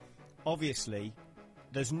obviously,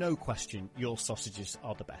 there's no question your sausages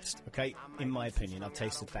are the best, okay? In my opinion, I've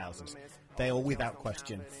tasted thousands. They are, without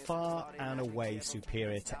question, far and away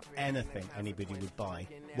superior to anything anybody would buy.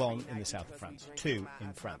 1, in the south of France. 2,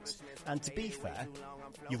 in France. And to be fair,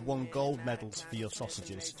 you've won gold medals for your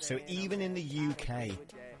sausages. So even in the UK,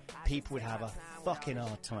 people would have a fucking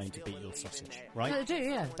hard time to beat your sausage, right? They do,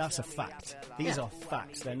 yeah. That's a fact. These are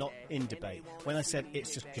facts. They're not in debate. When I said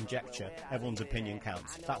it's just conjecture, everyone's opinion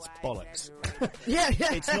counts. That's bollocks. Yeah.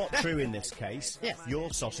 It's not true in this case. Yeah. Your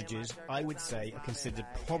sausages, I would say, are considered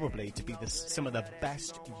probably to be some of the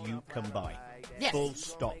best you can buy. Yes. Full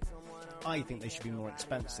stop. I think they should be more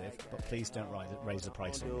expensive, but please don't raise the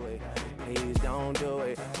price. Please don't do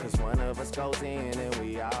it, 'cause one of us goes in and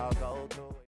we all go through it.